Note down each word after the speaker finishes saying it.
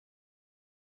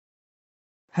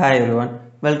Hi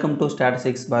everyone, welcome to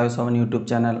Statistics Bio 7 YouTube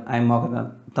channel. I am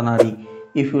Mohan Tanari.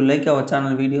 If you like our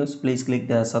channel videos, please click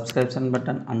the subscription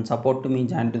button and support to me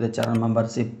join to the channel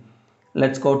membership.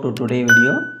 Let's go to today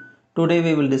video. Today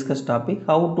we will discuss topic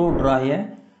how to draw a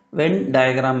Venn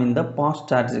diagram in the past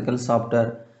statistical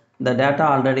software. The data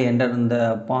already entered in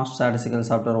the past statistical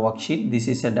software worksheet. This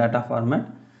is a data format.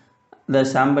 The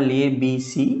sample A, B,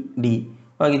 C, D.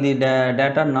 Okay, the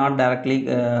data not directly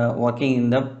working in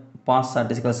the past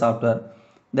statistical software.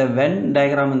 The Venn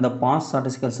diagram in the past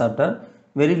statistical software,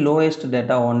 very lowest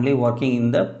data only working in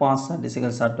the past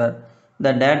statistical software.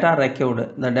 The data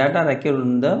required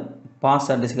in the past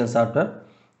statistical software.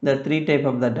 The three type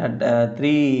of the data,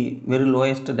 three very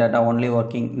lowest data only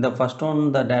working. The first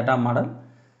one, the data model,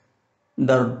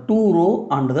 the two row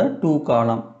and the two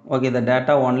column. Okay, the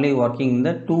data only working in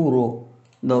the two row,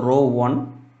 the row 1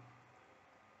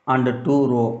 and 2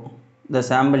 row, the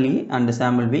sample E and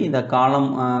sample B, the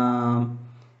column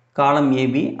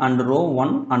AB and row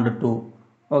 1 and 2.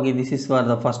 Okay, this is for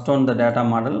the first one, the data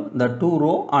model, the two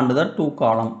row and the two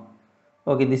column.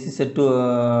 Okay, this is a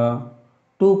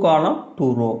two column,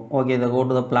 two row. Okay, they go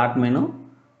to the plot menu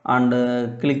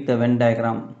and click the Venn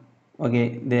diagram.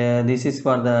 Okay, this is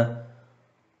for the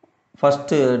first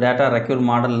data record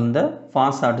model in the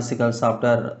fast statistical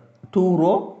software, two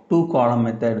row two column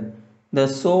method. The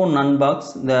show none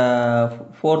box, the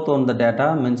fourth one, the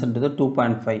data mentioned to the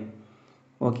 2.5.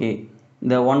 okay,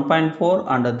 the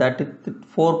 1.4 and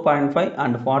 34.5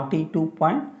 and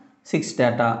 42.6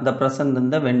 data the present in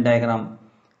the Venn diagram.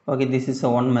 Okay, this is a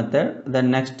one method. The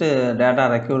next data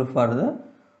record for the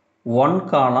one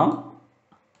column,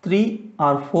 three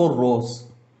or four rows.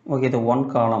 Okay, the one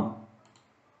column,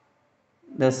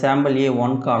 the sample A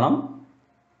one column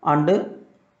and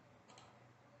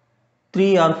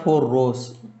three or four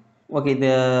rows. Okay,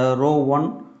 the row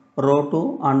 1, row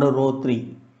 2 and row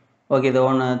 3. Okay, the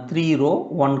one three row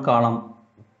one column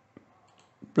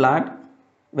plot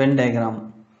Venn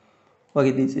diagram.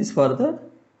 Okay, this is for the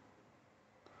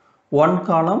one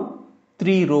column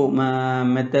three row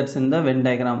methods in the Venn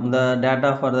diagram. The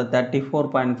data for the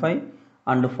 34.5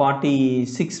 and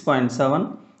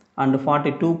 46.7 and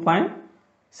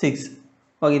 42.6.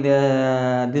 Okay,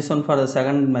 this one for the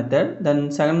second method.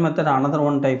 Then second method, another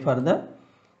one type for the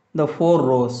four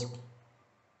rows.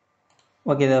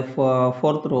 Okay, the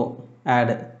fourth row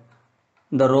add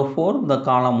the row 4, the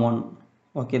column 1.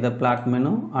 Okay, the plot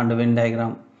menu and Venn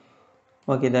diagram.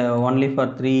 Okay, the only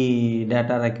for three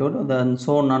data record. Then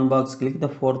show none box, click the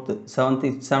fourth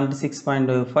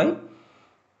 76.5.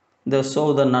 the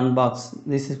show the none box.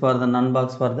 This is for the none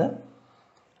box for the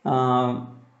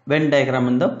Venn diagram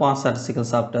in the past statistical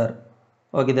software.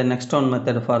 Okay, the next one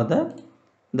method for the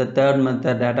third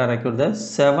method, data record, the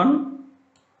 7,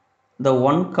 the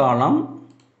one column.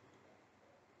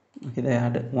 Okay, they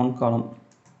add one column,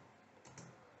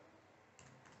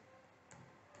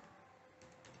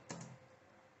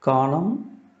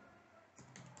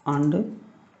 and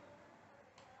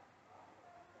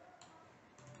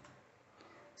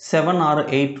 7 or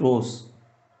 8 rows.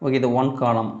 Okay, the one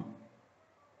column,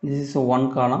 this is a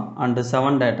one column and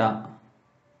 7 data.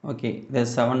 Okay, the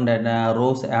 7 data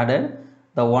rows added,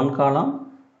 the one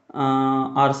column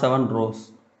or 7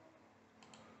 rows.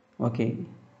 Okay,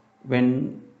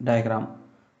 Venn diagram.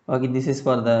 Okay, this is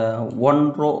for the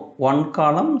one row one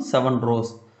column 7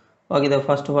 rows. Okay, the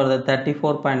first for the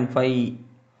 34.5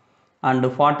 and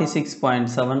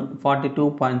 46.7,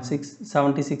 42.6,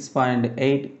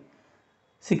 76.8,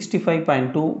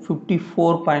 65.2,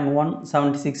 54.1,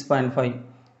 76.5.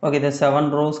 Okay, the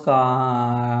 7 rows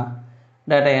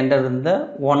data entered in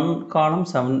the one column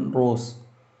 7 rows.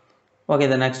 Okay,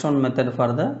 the next one method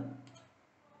for the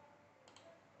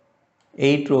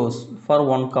 8 rows for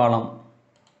one column.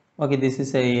 Okay, this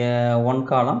is a one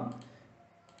column.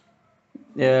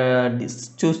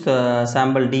 Choose the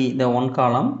sample D, the one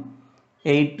column,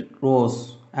 8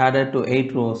 rows added to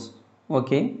 8 rows.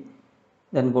 Okay,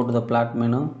 then go to the plot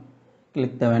menu,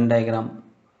 click the Venn diagram.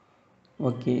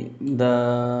 Okay,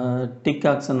 the tick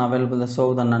action available, the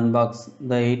show the none box,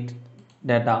 the 8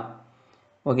 data.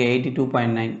 Okay,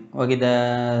 82.9. okay,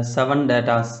 the 7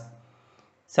 datas,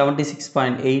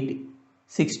 76.8,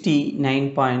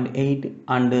 69.8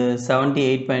 and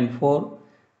 78.4,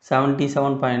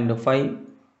 77.5,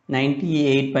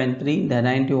 98.3, the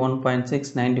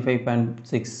 91.6,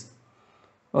 95.6.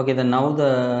 Okay, then now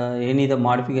the any the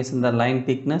modification, the line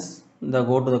thickness, the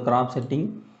go to the crop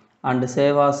setting and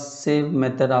save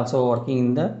method also working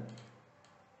in the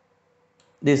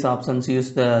these options.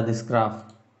 Use this graph,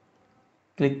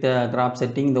 click the graph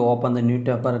setting, the open the new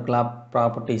tab for graph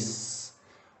properties.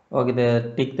 Okay,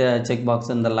 the tick the checkbox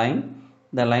in the line,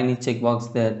 the line is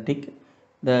checkbox there, tick.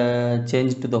 The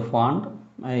change to the font,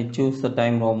 I choose the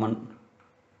Time Roman.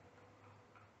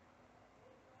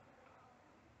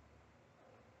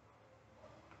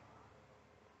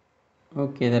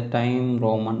 Okay, the Time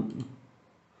Roman,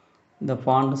 the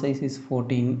font size is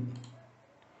 14.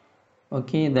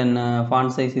 Okay, then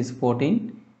font size is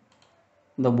 14,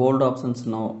 the bold options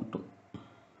now too.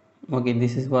 Okay,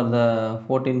 this is for the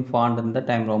 14 font in the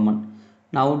Time Roman.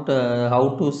 Now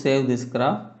how to save this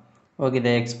graph? Okay,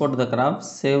 they export the graph,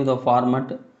 save the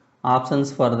format,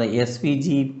 options for the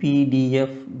SVG, PDF,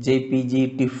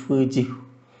 JPG, TIFF, GIF,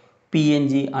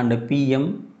 PNG and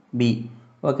PMB.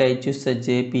 Okay, I choose the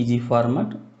JPG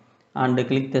format and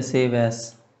click the save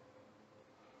as.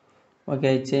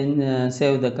 Okay, I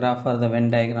save the graph for the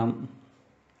Venn diagram.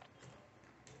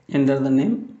 Enter the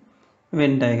name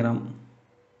Venn diagram.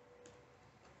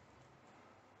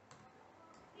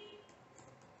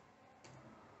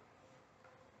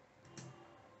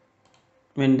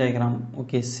 Venn diagram.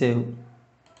 Okay, save,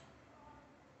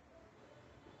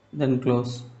 then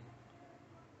close,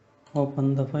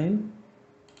 open the file,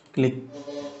 click.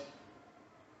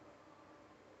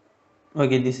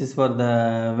 Okay, this is for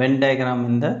the Venn diagram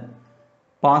in the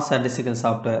past statistical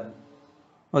software.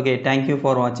 Okay, thank you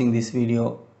for watching this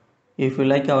video. If you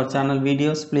like our channel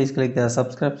videos, please click the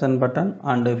subscription button,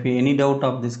 and if you any doubt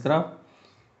of this graph,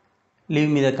 leave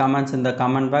me the comments in the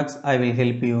comment box. I will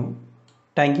help you.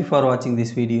 Thank you for watching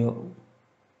this video.